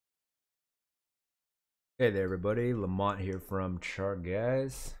Hey there, everybody. Lamont here from Chart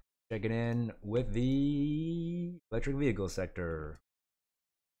Guys. Checking in with the electric vehicle sector.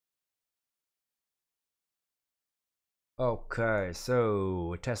 Okay,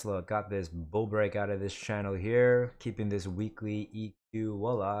 so Tesla got this bull break out of this channel here, keeping this weekly EQ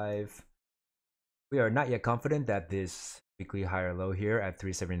alive. We are not yet confident that this weekly higher low here at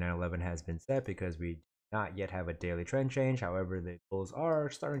 379.11 has been set because we do not yet have a daily trend change. However, the bulls are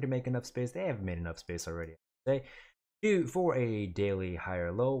starting to make enough space. They have made enough space already, I'd say, for a daily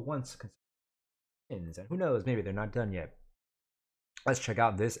higher low once and who knows, maybe they're not done yet. Let's check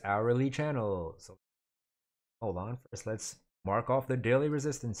out this hourly channel. So hold on, first let's mark off the daily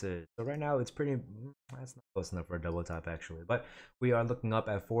resistances. So right now it's pretty, that's not close enough for a double top actually, but we are looking up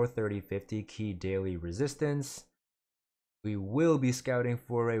at 430.50 key daily resistance. We will be scouting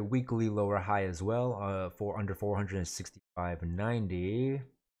for a weekly lower high as well, for under 465.90,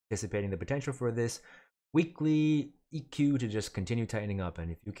 anticipating the potential for this weekly EQ to just continue tightening up.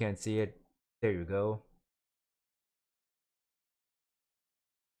 And if you can't see it, there you go.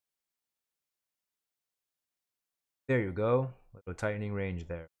 There you go. Little tightening range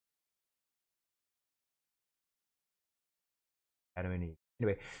there. Adam and Eve.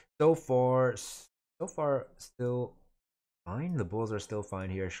 Anyway, so far still fine. The Bulls are still fine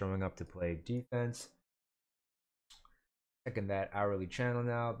here, showing up to play defense. Checking that hourly channel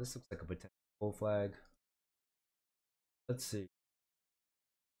now. This looks like a potential bull flag. Let's see.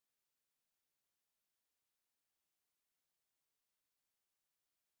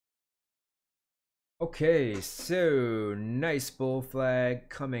 Okay, so nice bull flag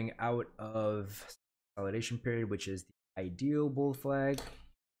coming out of consolidation period, which is the ideal bull flag,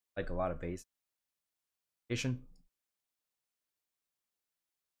 like a lot of base.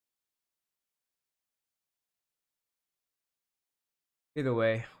 Either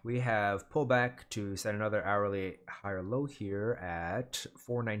way, we have pullback to set another hourly higher low here at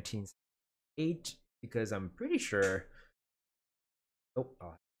 419.8 because I'm pretty sure. Oh,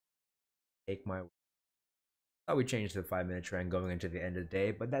 I'll take my. Thought we changed the 5-minute trend going into the end of the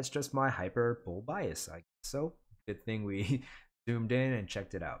day, but that's just my hyper bull bias, I guess. So good thing we zoomed in and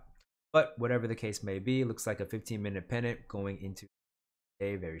checked it out. But whatever the case may be, looks like a 15-minute pennant going into the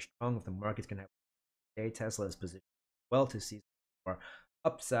day very strong. If the market's gonna have a day, Tesla is positioned well to see more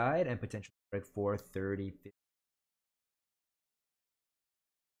upside and potentially break 430.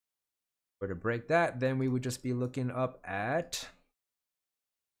 Were to break that, then we would just be looking up at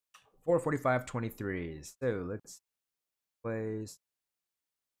 445.23. So let's place.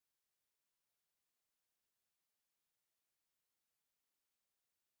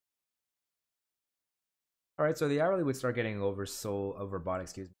 All right, so the hourly would start getting overbought,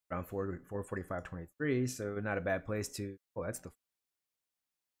 excuse me, around 445.23. So not a bad place to. Oh, that's the.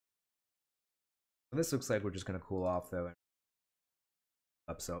 So this looks like we're just gonna cool off though.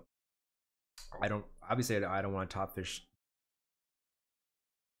 Up, so I don't obviously I don't want to top fish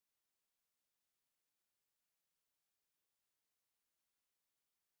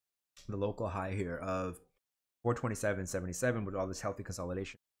the local high here of 427.77 with all this healthy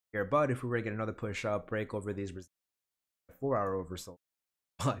consolidation here. But if we were to get another push up, break over these 4-hour oversold,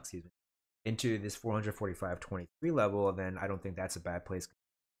 excuse me, into this 445.23 level, then I don't think that's a bad place.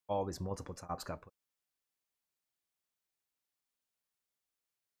 All these multiple tops got put.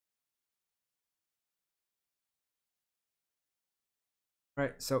 All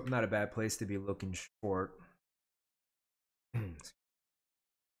right, so not a bad place to be looking short.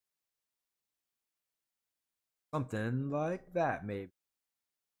 Something like that, maybe.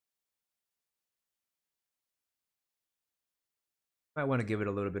 Might want to give it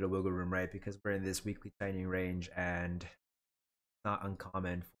a little bit of wiggle room, right? Because we're in this weekly tightening range and it's not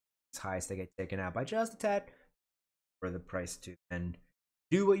uncommon for these highs to get taken out by just a tad for the price to then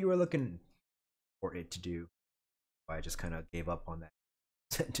do what you were looking for it to do. I just kind of gave up on that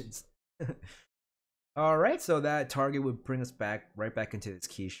sentence. All right, so that target would bring us back right back into this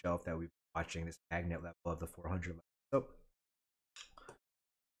key shelf that we've been watching, this magnet level of the 400 level. So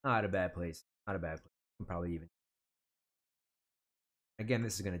not a bad place. Not a bad place. You can probably even. Again,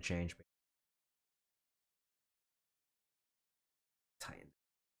 this is going to change. Tighten.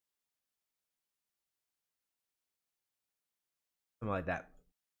 Something like that.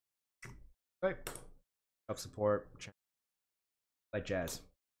 Right. Self support. Like jazz.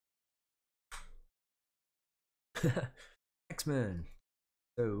 X-Men.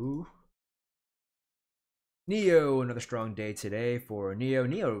 So NIO, another strong day today for NIO.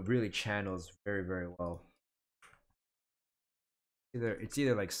 NIO really channels very, very well. It's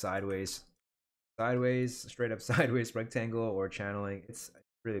either like sideways, straight up sideways rectangle, or channeling. It's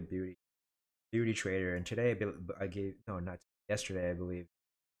really beauty. beauty trader, and today I gave no, not yesterday, I believe,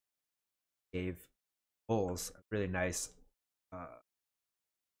 gave bulls a really nice uh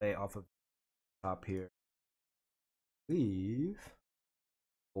play off of the top here. I believe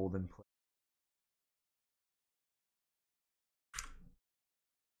golden play.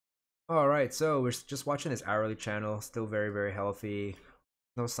 All right, so we're just watching this hourly channel, still very healthy.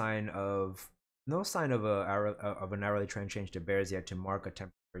 No sign of an hourly trend change to bears yet to mark a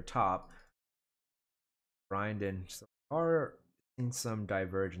temporary top. Grinding, so we are in some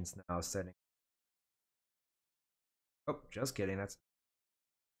divergence now, setting. Oh, just kidding. That's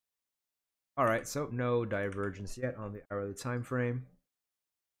all right. So no divergence yet on the hourly time frame.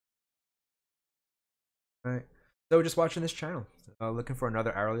 All right. So we're just watching this channel, looking for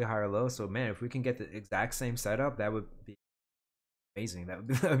another hourly higher low. So man, if we can get the exact same setup, that would be amazing. That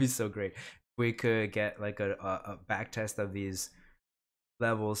would be so great. If we could get like a back test of these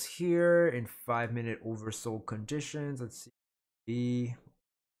levels here in 5-minute oversold conditions. Let's see. It's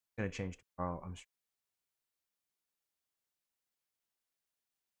gonna change tomorrow. I'm sure.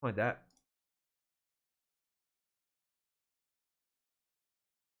 Like that.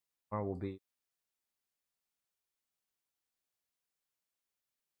 Tomorrow will be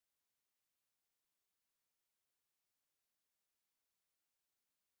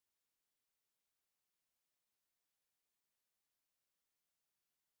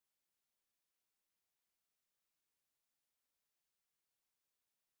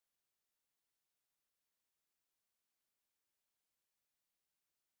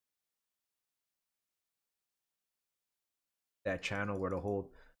that channel were to hold.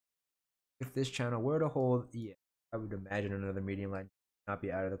 If this channel were to hold, yeah, I would imagine another medium line not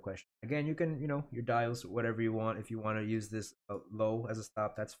be out of the question. Again, you can, your dials, whatever you want. If you want to use this low as a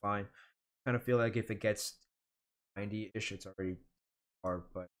stop, that's fine. Kind of feel like if it gets 90-ish, it's already hard,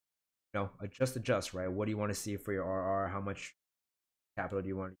 but adjust, right? What do you want to see for your RR? How much capital do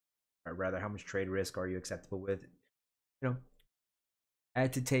you want? Or rather, how much trade risk are you acceptable with?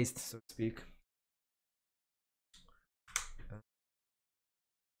 Add to taste, so to speak.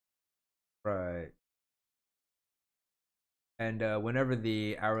 Right. And whenever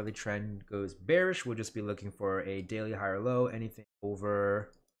the hourly trend goes bearish, we'll just be looking for a daily higher low. Anything over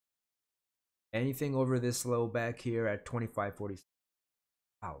this low back here at 25.40.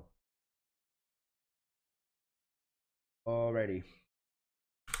 Wow. Alrighty.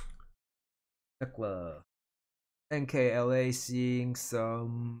 NKLA seeing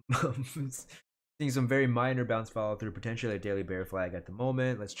some seeing some very minor bounce follow through, potentially a daily bear flag at the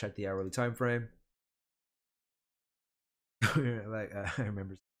moment. Let's check the hourly time frame. I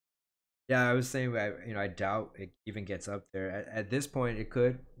remember. Yeah, I was saying, I doubt it even gets up there. At this point, it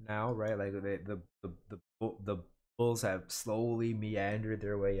could now, right? Like the Bulls have slowly meandered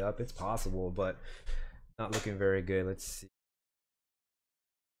their way up. It's possible, but not looking very good. Let's see.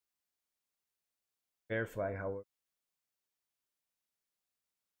 Bear flag, however.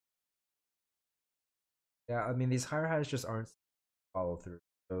 Yeah, I mean these higher highs just aren't follow through,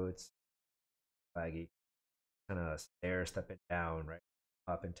 so it's flaggy. Kind of stepping down, right?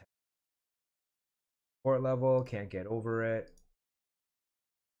 Up and support level, can't get over it,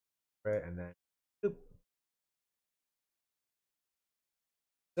 right? And then, boop.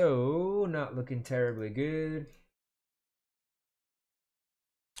 So not looking terribly good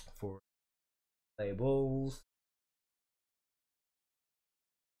for labels.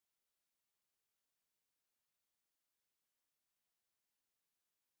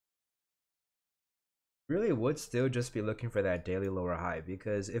 Really would still just be looking for that daily lower high,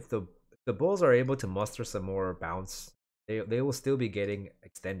 because if the Bulls are able to muster some more bounce, they will still be getting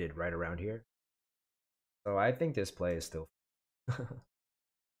extended right around here. So I think this play is still.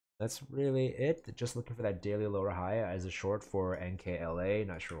 That's really it. Just looking for that daily lower high as a short for NKLA.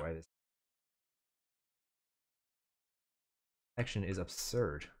 Not sure why this action is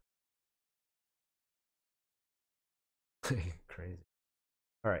absurd. Crazy.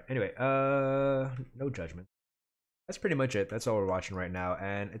 All right. Anyway, no judgment. That's pretty much it. That's all we're watching right now,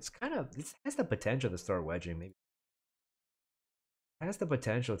 and it has the potential to start wedging. Maybe it has the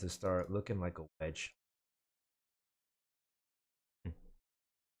potential to start looking like a wedge.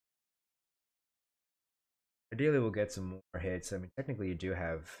 Ideally, we'll get some more hits. I mean, technically, you do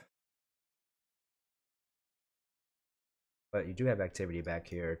have, but you do have activity back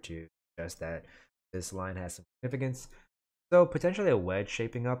here to suggest that this line has some significance. So potentially a wedge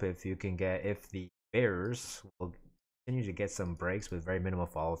shaping up if the Bears will continue to get some breaks with very minimal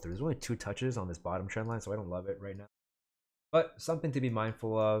follow through. There's only 2 touches on this bottom trend line, so I don't love it right now. But something to be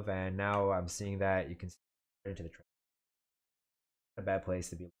mindful of, and now I'm seeing that you can see into the trend. A bad place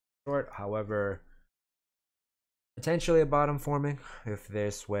to be. short. However, potentially a bottom forming if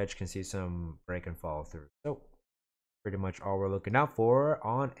this wedge can see some break and follow through. So pretty much all we're looking out for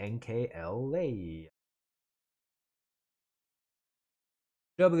on NKLA.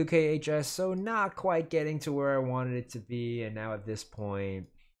 WKHS, so not quite getting to where I wanted it to be, and now at this point,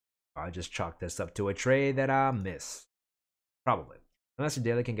 I'll just chalk this up to a trade that I miss. Probably. Unless the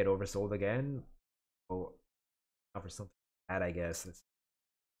daily can get oversold again. Or offer something like that, I guess.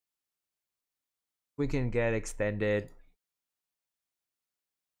 We can get extended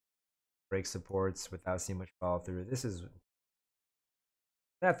break supports without seeing much follow through. This is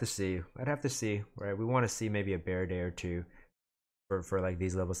I'd have to see. I'd have to see. Right? We want to see maybe a bear day or two for like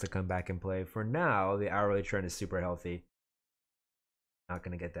these levels to come back and play. For now, the hourly trend is super healthy. Not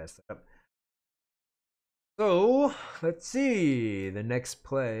gonna get that set up. So let's see. The next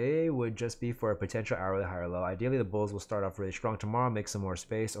play would just be for a potential hourly higher low. Ideally, the bulls will start off really strong tomorrow, make some more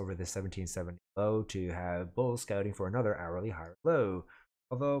space over the 1770 low to have bulls scouting for another hourly higher low.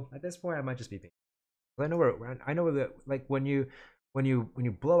 Although at this point, I might just be patient. I know where like when you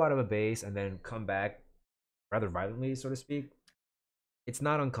blow out of a base and then come back rather violently, so to speak, it's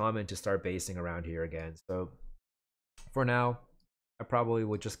not uncommon to start basing around here again. So for now, I probably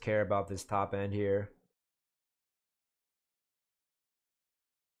would just care about this top end here.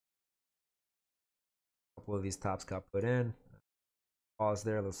 A couple of these tops got put in. Pause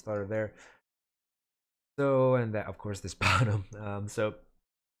there. Let's start there. So, and that, of course, this bottom. So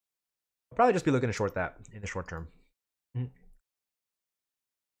I'll probably just be looking to short that in the short term.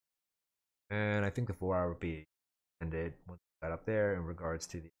 And I think the 4 hour would be ended once we got up there in regards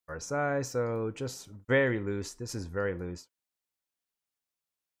to the RSI. So just very loose. This is very loose.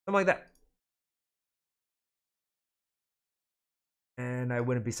 Something like that. And I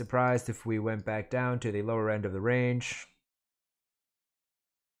wouldn't be surprised if we went back down to the lower end of the range.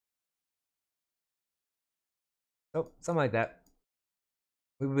 Oh, something like that.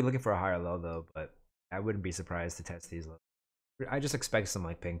 We would be looking for a higher low though, but I wouldn't be surprised to test these lows. I just expect some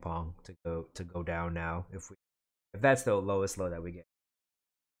like ping pong to go down now if that's the lowest low that we get.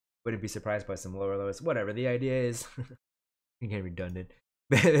 Wouldn't be surprised by some lower lows. Whatever the idea is. You can't redundant.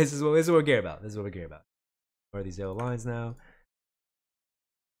 This is what we care about. This is what we care about. What are these yellow lines now?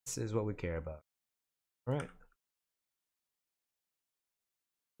 This is what we care about. All right.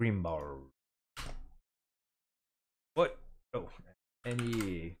 Green bar. What? Oh,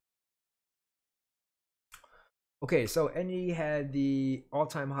 NEE. Okay, so NE had the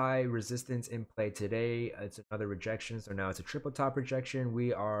all-time high resistance in play today. It's another rejection, so now it's a triple top rejection.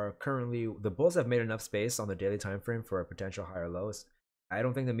 We are currently the bulls have made enough space on the daily time frame for a potential higher lows. I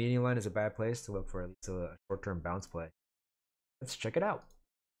don't think the median line is a bad place to look for at least a short-term bounce play. Let's check it out.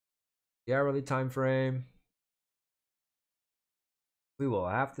 The hourly time frame. We will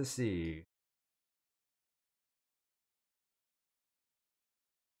have to see.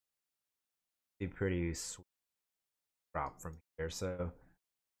 Be pretty sweet drop from here. So,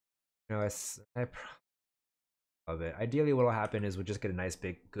 you know, I love it. Ideally, what will happen is we'll just get a nice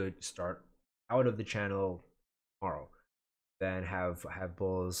big good start out of the channel tomorrow. Then have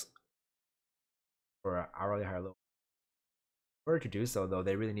bulls for an hourly higher low. In order to do so, though,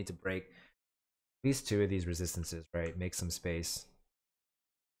 they really need to break at least 2 of these resistances, right? Make some space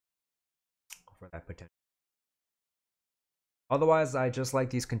for that potential. Otherwise, I just like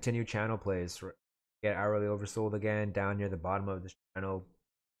these continued channel plays. Get hourly oversold again down near the bottom of this channel.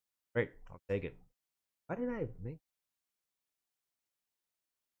 Great, I'll take it. Why did I make?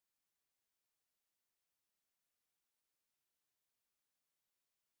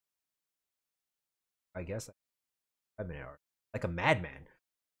 I guess I've been like a madman.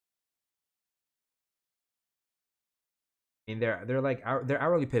 I mean, they're like they're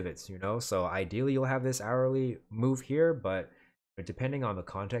hourly pivots, you know. So ideally, you'll have this hourly move here, but depending on the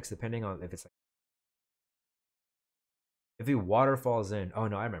context, depending on if it's like if he waterfalls in. Oh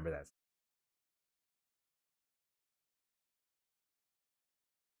no, I remember that.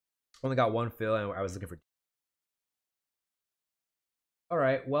 Only got one fill, and I was looking for. All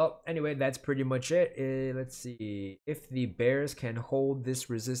right. Well, anyway, that's pretty much it. Let's see if the bears can hold this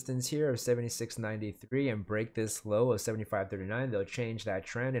resistance here of 76.93 and break this low of 75.39. They'll change that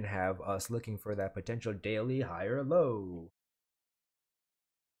trend and have us looking for that potential daily higher low.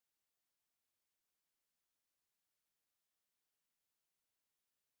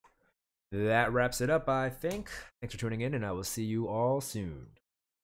 That wraps it up, I think. Thanks for tuning in, and I will see you all soon.